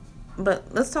than him?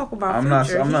 But let's talk about I'm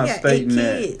Future. not He got stating 8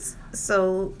 kids.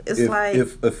 So it's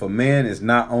if a man is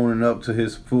not owning up to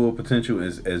his full potential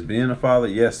as being a father,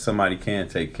 yes, somebody can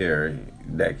take care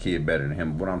of that kid better than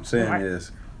him. What I'm saying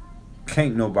is,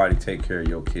 can't nobody take care of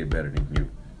your kid better than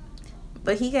you.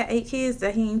 But he got 8 kids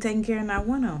that he ain't taking care of not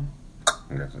one of them.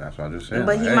 That's what I just said.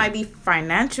 But he might be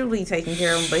financially taking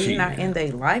care of them, but he's not in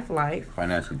their life.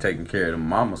 Financially taking care of the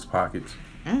mama's pockets.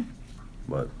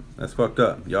 But that's fucked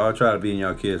up. Y'all try to be in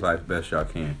your kids' life best y'all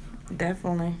can.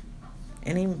 Definitely.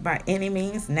 By any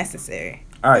means necessary.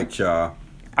 All right, y'all.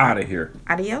 Out of here.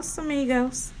 Adios,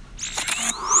 amigos.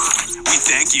 We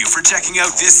thank you for checking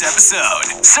out this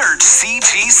episode. Search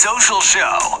CG Social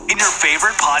Show in your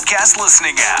favorite podcast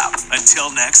listening app.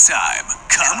 Until next time,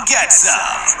 come get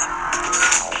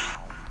some.